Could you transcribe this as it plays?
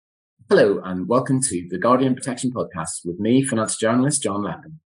Hello and welcome to the Guardian Protection Podcast with me, financial journalist John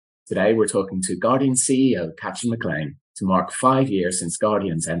Lappin. Today we're talking to Guardian CEO Katya MacLean to mark 5 years since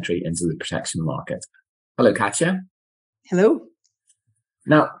Guardian's entry into the protection market. Hello, Katya. Hello.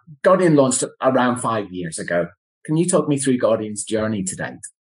 Now, Guardian launched around 5 years ago. Can you talk me through Guardian's journey to date?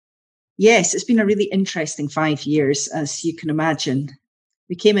 Yes, it's been a really interesting 5 years, as you can imagine.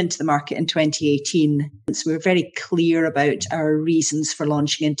 We came into the market in 2018, so we were very clear about our reasons for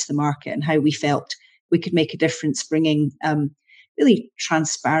launching into the market and how we felt we could make a difference, bringing really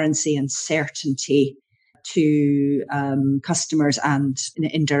transparency and certainty to customers and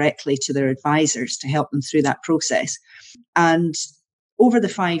indirectly to their advisors to help them through that process. And over the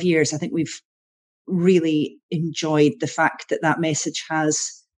 5 years, I think we've really enjoyed the fact that that message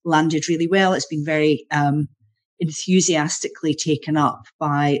has landed really well. It's been very enthusiastically taken up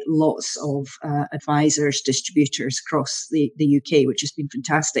by lots of advisors, distributors across the UK, which has been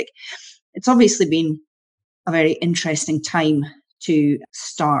fantastic. It's obviously been a very interesting time to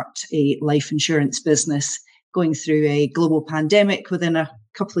start a life insurance business, going through a global pandemic within a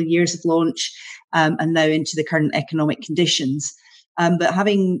couple of years of launch, and now into the current economic conditions. But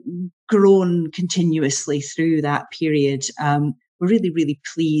having grown continuously through that period, we're really, really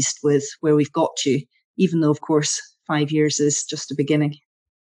pleased with where we've got to, even though, of course, 5 years is just a beginning.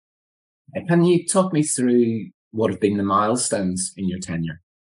 Can you talk me through what have been the milestones in your tenure?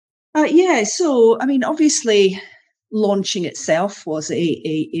 Obviously, launching itself was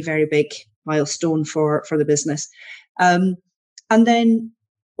a very big milestone for the business. And then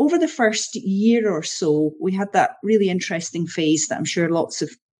over the first year or so, we had that really interesting phase that I'm sure lots of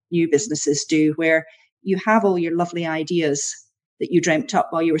new businesses do, where you have all your lovely ideas that you dreamt up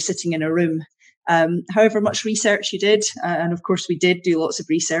while you were sitting in a room. However much research you did, and of course we did do lots of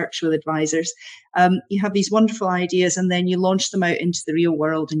research with advisors, you have these wonderful ideas and then you launch them out into the real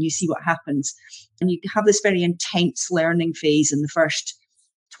world and you see what happens. And you have this very intense learning phase in the first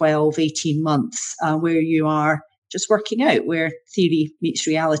 12, 18 months where you are just working out where theory meets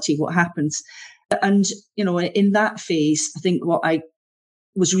reality, what happens. And, in that phase, I think what I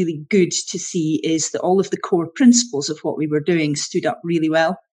was really good to see is that all of the core principles of what we were doing stood up really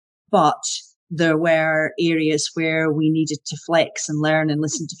well, but there were areas where we needed to flex and learn and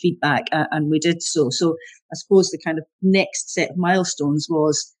listen to feedback, and we did so. So I suppose the kind of next set of milestones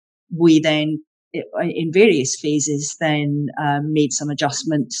was we then, in various phases, then made some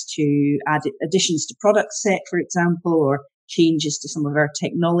adjustments to add additions to product set, for example, or changes to some of our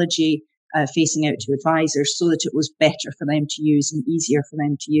technology facing out to advisors so that it was better for them to use and easier for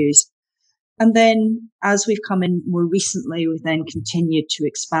them to use. And then as we've come in more recently, we've then continued to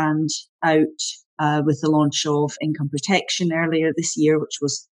expand out with the launch of income protection earlier this year, which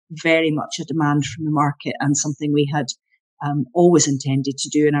was very much a demand from the market and something we had always intended to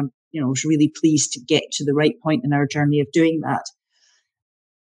do. And I was really pleased to get to the right point in our journey of doing that.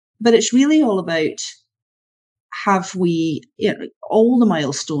 But it's really all about all the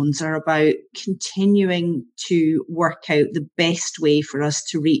milestones are about continuing to work out the best way for us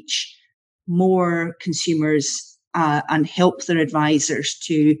to reach more consumers and help their advisors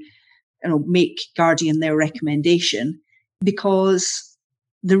to make Guardian their recommendation, because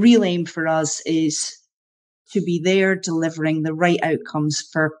the real aim for us is to be there delivering the right outcomes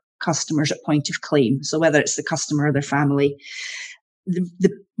for customers at point of claim. So whether it's the customer or their family, the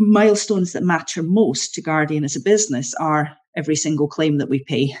milestones that matter most to Guardian as a business are every single claim that we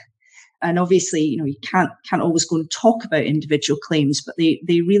pay. And obviously, you can't always go and talk about individual claims, but they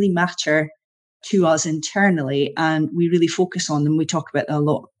really matter to us internally, and we really focus on them. We talk about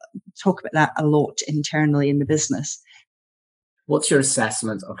that a lot internally in the business. What's your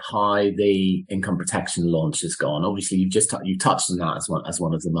assessment of how the income protection launch has gone? Obviously, you touched on that as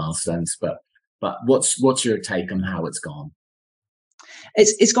one of the milestones, but what's your take on how it's gone?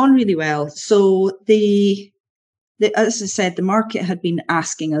 It's gone really well. So as I said, the market had been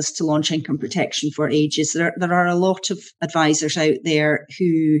asking us to launch income protection for ages. There are a lot of advisors out there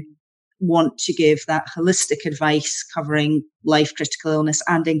who want to give that holistic advice covering life, critical illness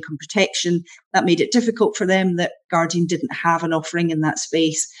and income protection. That made it difficult for them that Guardian didn't have an offering in that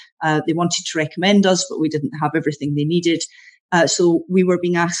space. They wanted to recommend us, but we didn't have everything they needed. So we were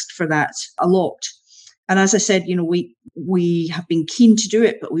being asked for that a lot. And as I said, we have been keen to do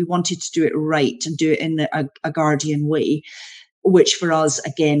it, but we wanted to do it right and do it in a Guardian way, which for us,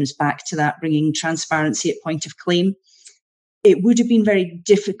 again, is back to that bringing transparency at point of claim. It would have been very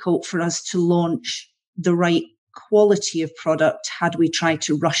difficult for us to launch the right quality of product had we tried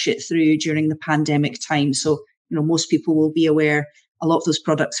to rush it through during the pandemic time. So, most people will be aware a lot of those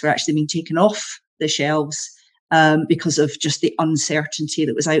products were actually being taken off the shelves because of just the uncertainty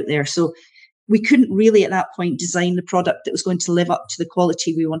that was out there. So we couldn't really at that point design the product that was going to live up to the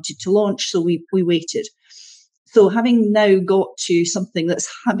quality we wanted to launch. So we waited. So having now got to something that's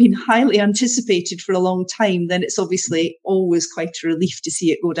been highly anticipated for a long time, then it's obviously always quite a relief to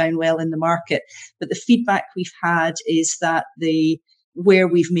see it go down well in the market. But the feedback we've had is that where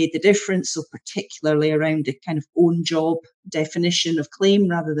we've made the difference, so particularly around the kind of own job definition of claim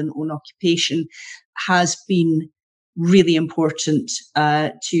rather than own occupation, has been really important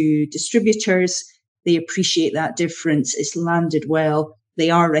to distributors. They appreciate that difference. It's landed well. They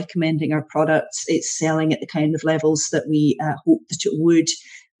are recommending our products. It's selling at the kind of levels that we hoped that it would.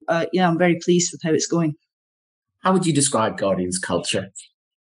 I'm very pleased with how it's going. How would you describe Guardian's culture?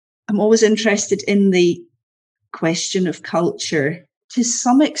 I'm always interested in the question of culture. To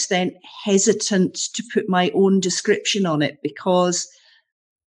some extent, hesitant to put my own description on it, because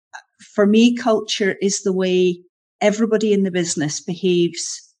for me, culture is the way everybody in the business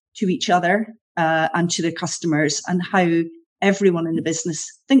behaves to each other and to their customers, and how everyone in the business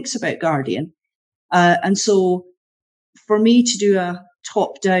thinks about Guardian. And so for me to do a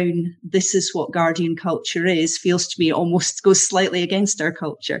top-down, this is what Guardian culture is, feels to me almost goes slightly against our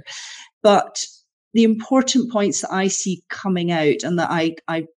culture. But the important points that I see coming out and that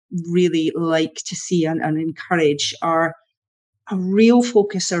I really like to see and encourage are a real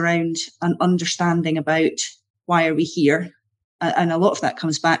focus around an understanding about why are we here. And a lot of that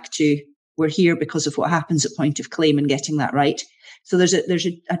comes back to we're here because of what happens at point of claim and getting that right. So there's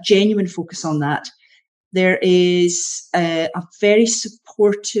a genuine focus on that. There is a very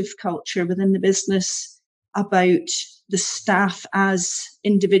supportive culture within the business about the staff as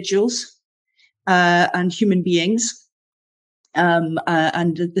individuals and human beings, and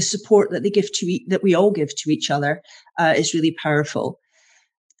the support that they give that we all give to each other is really powerful.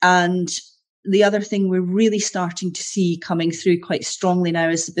 And the other thing we're really starting to see coming through quite strongly now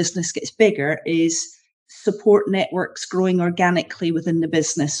as the business gets bigger is support networks growing organically within the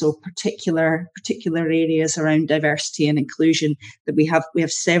business. So particular areas around diversity and inclusion that we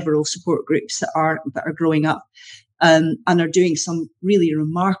have several support groups that are growing up and are doing some really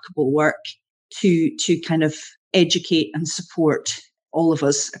remarkable work to kind of educate and support all of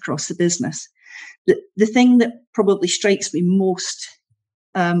us across the business. The thing that probably strikes me most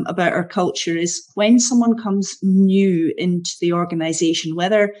about our culture is when someone comes new into the organization,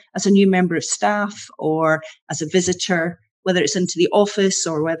 whether as a new member of staff or as a visitor, whether it's into the office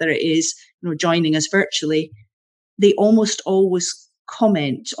or whether it is joining us virtually, they almost always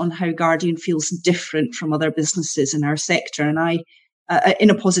comment on how Guardian feels different from other businesses in our sector, and I in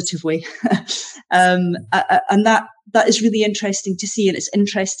a positive way. And that is really interesting to see, and it's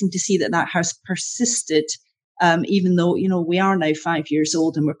interesting to see that has persisted. Even though, we are now 5 years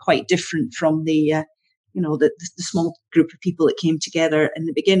old and we're quite different from the small group of people that came together in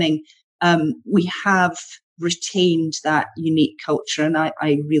the beginning, we have retained that unique culture, and I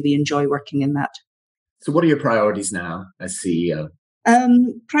really enjoy working in that. So what are your priorities now as CEO?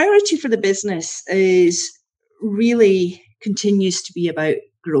 Priority for the business continues to be about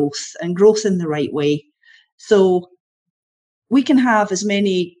growth, and growth in the right way. So we can have as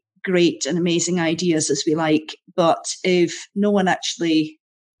many great and amazing ideas as we like, but if no one actually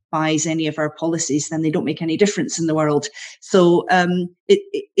buys any of our policies, then they don't make any difference in the world. So it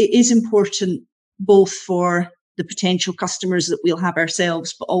is important both for the potential customers that we'll have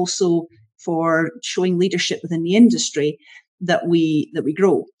ourselves, but also for showing leadership within the industry that we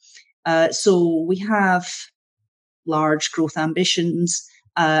grow. So we have large growth ambitions,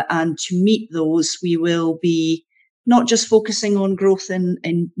 and to meet those, we will be not just focusing on growth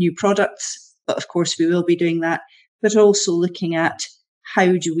in new products, but of course we will be doing that, but also looking at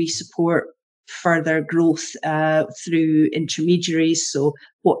how do we support further growth through intermediaries. So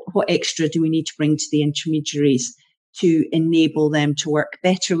what extra do we need to bring to the intermediaries to enable them to work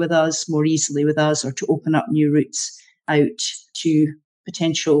better with us, more easily with us, or to open up new routes out to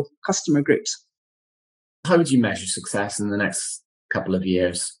potential customer groups. How would you measure success in the next couple of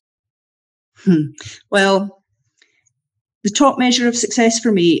years? Well, the top measure of success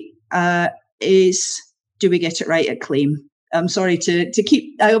for me is, do we get it right at claim? I'm sorry to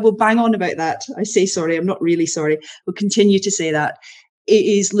keep, I will bang on about that. I say sorry, I'm not really sorry. We'll continue to say that. It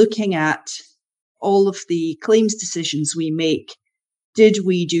is looking at all of the claims decisions we make. Did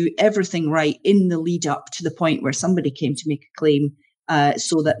we do everything right in the lead up to the point where somebody came to make a claim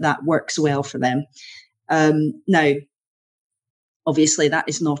so that works well for them? Now, obviously, that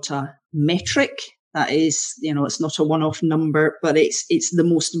is not a metric. That is, it's not a one-off number, but it's the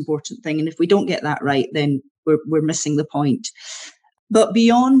most important thing. And if we don't get that right, then we're missing the point. But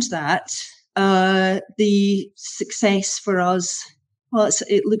beyond that, The success for us, well,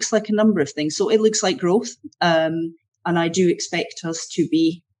 it looks like a number of things. So it looks like growth. And I do expect us to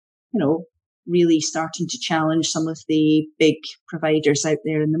be, really starting to challenge some of the big providers out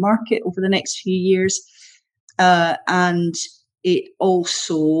there in the market over the next few years. And it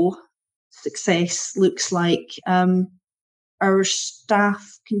also, success looks like our staff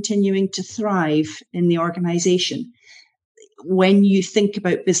continuing to thrive in the organisation. When you think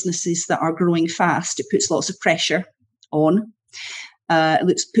about businesses that are growing fast, it puts lots of pressure on.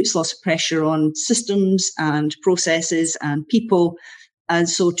 It puts lots of pressure on systems and processes and people. And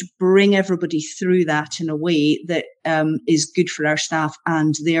so to bring everybody through that in a way that is good for our staff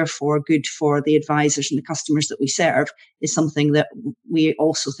and therefore good for the advisors and the customers that we serve is something that we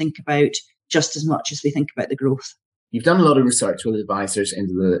also think about just as much as we think about the growth. You've done a lot of research with advisors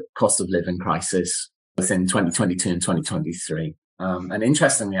into the cost of living crisis within 2022 and 2023. And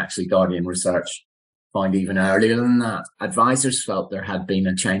interestingly, actually, Guardian research found even earlier than that, advisors felt there had been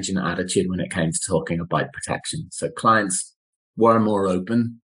a change in attitude when it came to talking about protection. So clients were more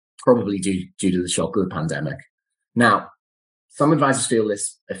open, probably due to the shock of the pandemic. Now, some advisors feel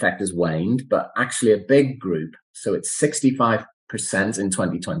this effect has waned, but actually a big group, so it's 65% in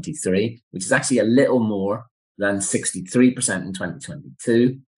 2023, which is actually a little more than 63% in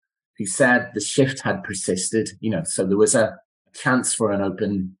 2022, who said the shift had persisted. So there was a chance for an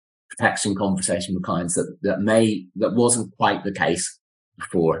open protection conversation with clients that wasn't quite the case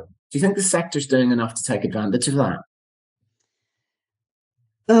before. Do you think the sector's doing enough to take advantage of that?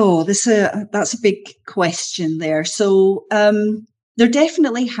 Oh, that's a big question there. So there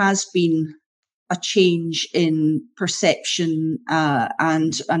definitely has been a change in perception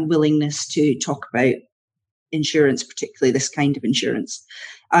and willingness to talk about insurance, particularly this kind of insurance.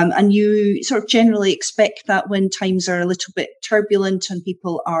 And you sort of generally expect that when times are a little bit turbulent and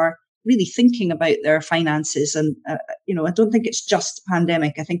people are really thinking about their finances. And, I don't think it's just a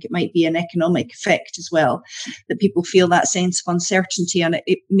pandemic. I think it might be an economic effect as well, that people feel that sense of uncertainty, and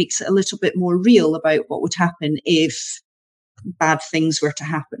it makes it a little bit more real about what would happen if bad things were to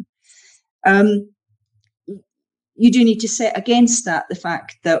happen. You do need to set against that the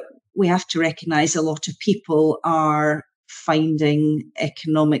fact that we have to recognise a lot of people are finding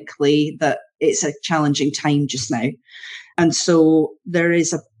economically that it's a challenging time just now. And so there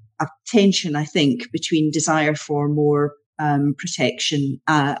is a tension, I think, between desire for more protection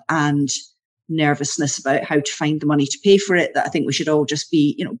and nervousness about how to find the money to pay for it, that I think we should all just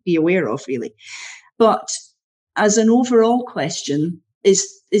be aware of, really. But as an overall question, is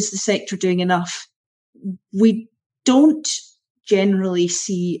the sector doing enough? We don't generally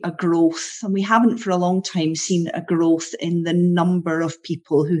see a growth, and we haven't for a long time seen a growth in the number of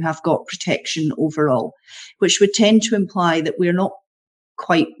people who have got protection overall, which would tend to imply that we're not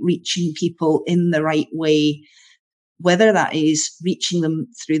quite reaching people in the right way, whether that is reaching them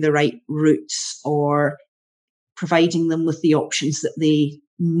through the right routes or providing them with the options that they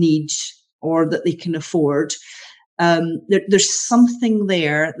need or that they can afford. There's something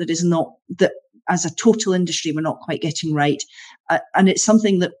there that is not, that as a total industry, we're not quite getting right. And it's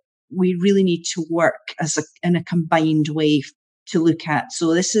something that we really need to work in a combined way to look at.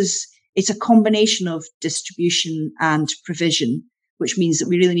 So it's a combination of distribution and provision, which means that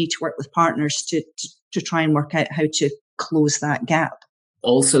we really need to work with partners to try and work out how to close that gap.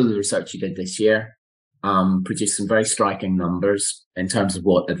 Also, the research you did this year produced some very striking numbers in terms of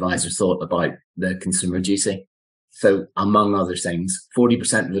what advisors thought about the consumer duty. So, among other things,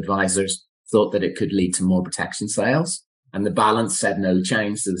 40% of advisors thought that it could lead to more protection sales, and the balance said no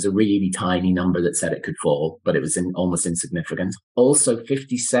change. There was a really tiny number that said it could fall, but it was almost insignificant. Also,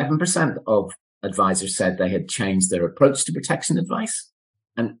 57% of advisors said they had changed their approach to protection advice.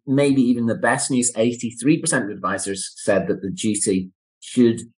 And maybe even the best news, 83% of advisors said that the duty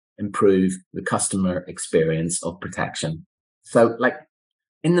should improve the customer experience of protection. So,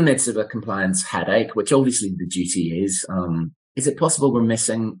 in the midst of a compliance headache, which obviously the duty is it possible we're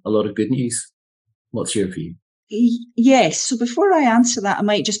missing a lot of good news? What's your view? Yes. So before I answer that, I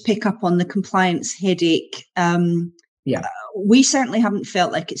might just pick up on the compliance headache. We certainly haven't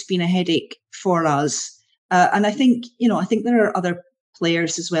felt like it's been a headache for us. And I think there are other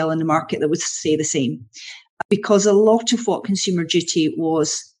players as well in the market that would say the same, because a lot of what Consumer Duty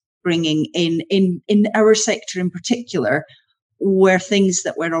was bringing in our sector in particular were things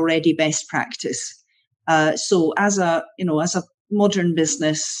that were already best practice. So as a modern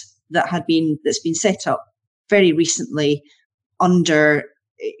business that's been set up very recently under,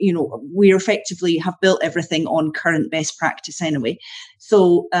 we effectively have built everything on current best practice anyway.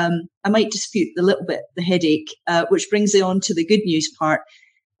 So I might dispute a little bit the headache, which brings it on to the good news part.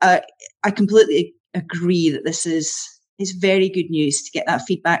 I completely agree that this is very good news to get that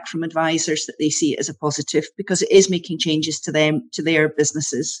feedback from advisors that they see it as a positive, because it is making changes to them, to their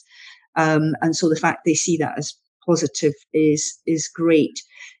businesses. And so the fact they see that as positive is great.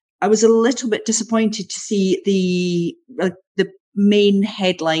 I was a little bit disappointed to see the main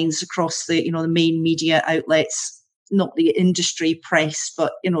headlines across the main media outlets, not the industry press,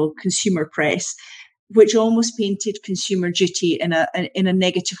 but consumer press, which almost painted consumer duty in a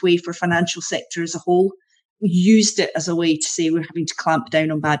negative way for financial sector as a whole. We used it as a way to say we're having to clamp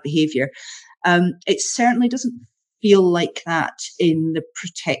down on bad behaviour. It certainly doesn't feel like that in the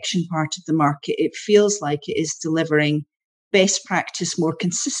protection part of the market. It feels like it is delivering best practice more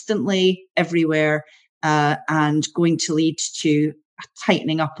consistently everywhere, and going to lead to a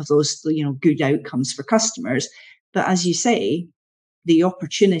tightening up of those good outcomes for customers. But as you say, the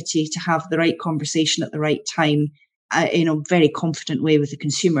opportunity to have the right conversation at the right time in a very confident way with the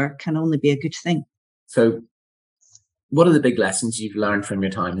consumer can only be a good thing. So what are the big lessons you've learned from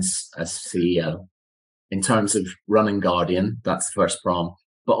your time as CEO in terms of running Guardian? That's the first prong,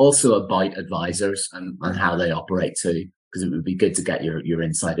 but also about advisors and how they operate too, because it would be good to get your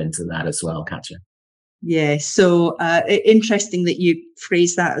insight into that as well, Katya. Yeah, so interesting that you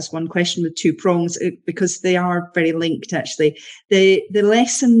phrase that as one question with two prongs, because they are very linked, actually. The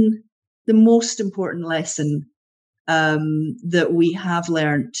lesson, the most important lesson that we have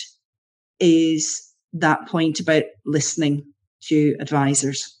learned is that point about listening to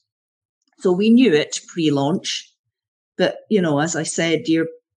advisors. So we knew it pre-launch, but, as I said,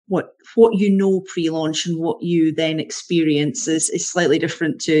 what you know pre-launch and what you then experience is slightly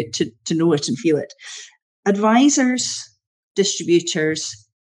different to know it and feel it. Advisors, distributors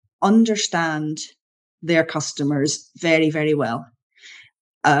understand their customers very, very well.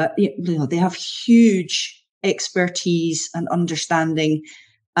 They have huge expertise and understanding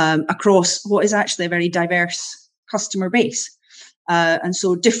across what is actually a very diverse customer base. And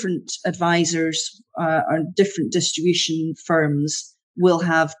so different advisors or different distribution firms will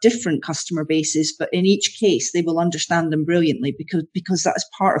have different customer bases, but in each case, they will understand them brilliantly because that is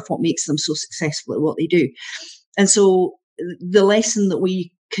part of what makes them so successful at what they do. And so the lesson that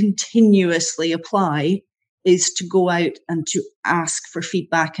we continuously apply is to go out and to ask for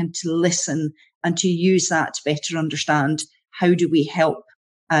feedback and to listen and to use that to better understand how do we help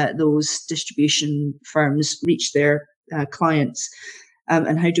those distribution firms reach their clients,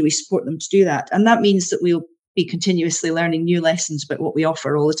 and how do we support them to do that. And that means that we'll be continuously learning new lessons about what we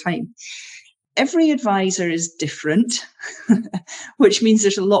offer all the time. Every advisor is different, which means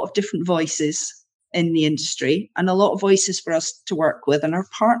there's a lot of different voices in the industry and a lot of voices for us to work with. And our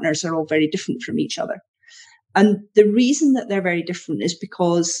partners are all very different from each other. And the reason that they're very different is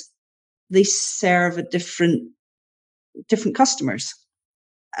because they serve a different customers.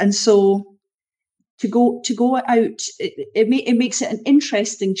 And so to go out, it makes it an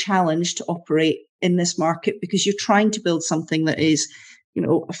interesting challenge to operate in this market, because you're trying to build something that is,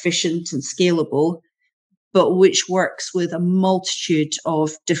 efficient and scalable, but which works with a multitude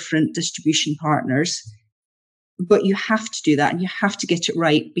of different distribution partners. But you have to do that and you have to get it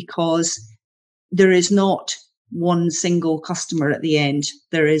right, because there is not one single customer at the end.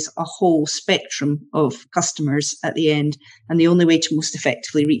 There is a whole spectrum of customers at the end. And the only way to most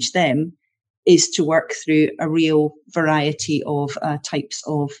effectively reach them is to work through a real variety of types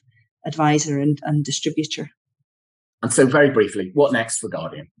of advisor and distributor. And so very briefly, what next for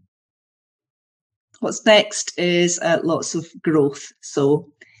Guardian? What's next is lots of growth. So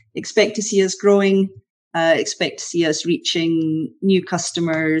expect to see us growing, expect to see us reaching new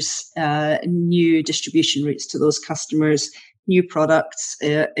customers, new distribution routes to those customers, new products.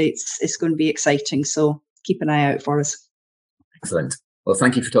 It's going to be exciting. So keep an eye out for us. Excellent. Well,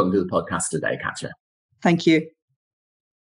 thank you for talking to the podcast today, Katya. Thank you.